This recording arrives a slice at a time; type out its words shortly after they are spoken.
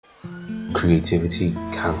Creativity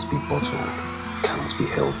can't be bottled, can't be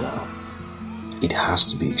held down. It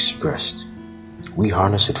has to be expressed. We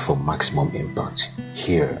harness it for maximum impact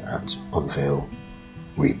here at Unveil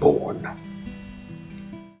Reborn.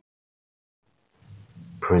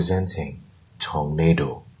 Presenting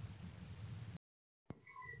Tornado.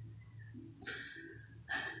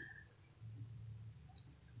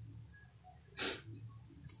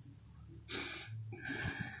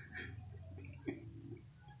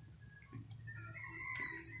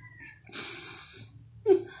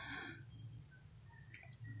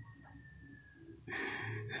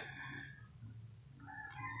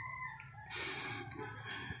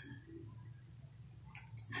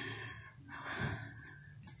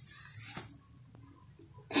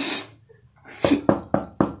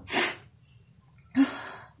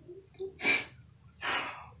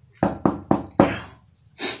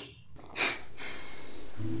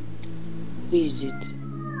 Who is it?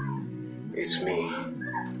 It's me.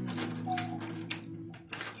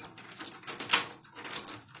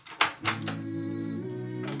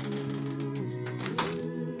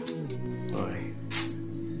 Hi.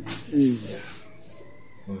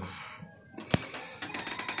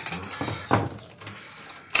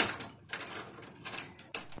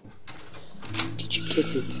 Did you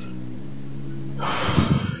get it?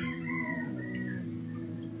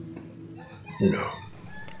 No.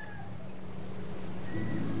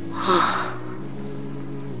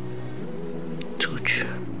 Told you.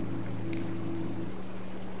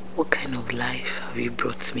 What kind of life have you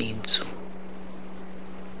brought me into?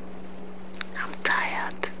 I'm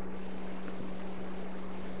tired.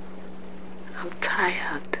 I'm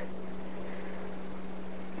tired.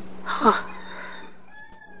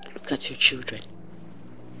 Look at your children.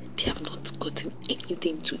 They have not gotten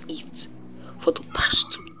anything to eat for the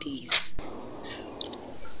past 2 days.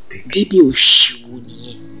 Baby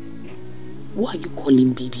Oshiwuni. Who are you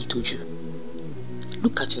calling baby, Toju?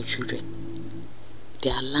 Look at your children. They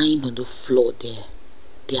are lying on the floor there.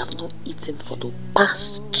 They have not eaten for the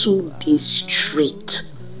past 2 days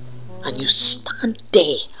straight. And you stand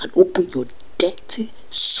there and open your dirty,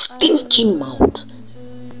 stinking mouth.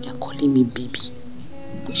 They are calling me baby.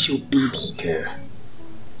 Who's your baby? Care.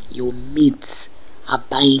 Your mates are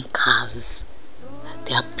buying cars.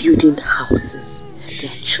 They are building houses. They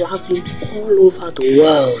are traveling all over the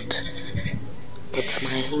world. But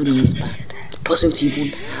my own husband doesn't even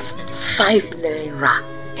have 5 naira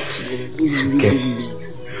to your miserable name.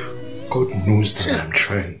 God knows that I'm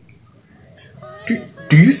trying.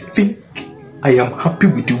 Do you think I am happy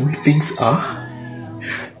with the way things are?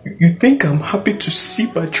 You think I'm happy to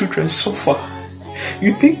see my children suffer?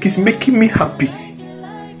 You think it's making me happy?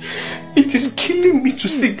 It is killing me to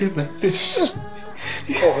see them like this.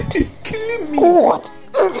 God. It's killing me. God.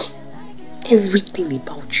 Everything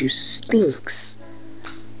about you stinks.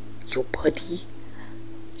 Your body,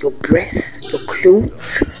 your breath, your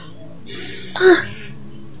clothes. How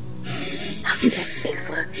did I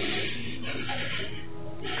ever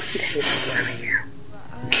marry you?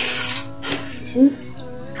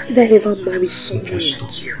 How did I ever marry someone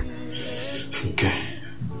like you? Okay.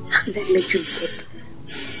 How did I let you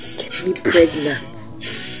get me pregnant?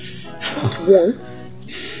 Not once,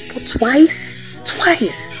 but twice.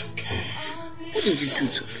 Twice. Okay. What did you do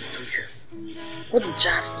to me, Toju? What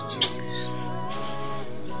jazz did you use?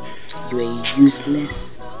 You are a useless,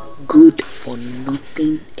 good for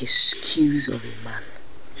nothing excuse of a man.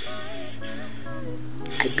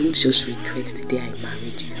 I don't just regret the day I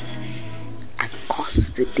married you. I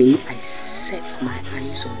curse the day I set my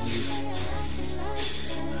eyes on you.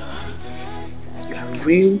 You have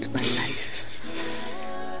ruined my life.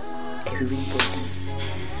 Everybody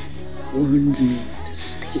warned me to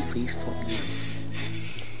stay away from you.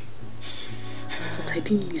 But I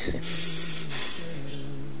didn't listen.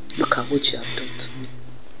 Look at what you have done to me.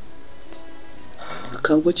 Look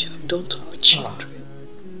at what you have done to our children.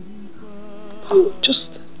 Oh,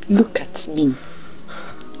 just look at me.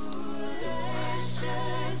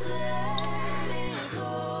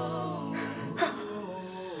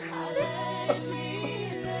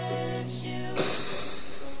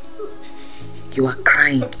 You are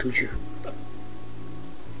crying, Toju.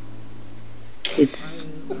 Kid,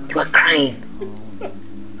 you are crying.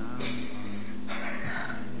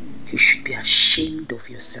 You should be ashamed of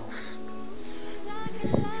yourself.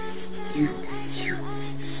 You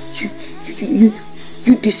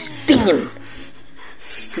disdain.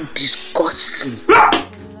 You disgust me.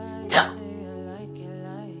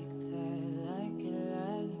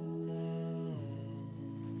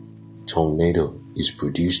 Tornado is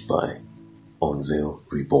produced by Unveil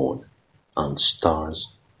Reborn and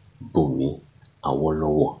stars Bumi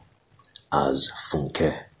Awolowo. as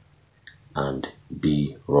Funke, and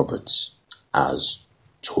B. Roberts as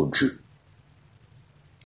Toju.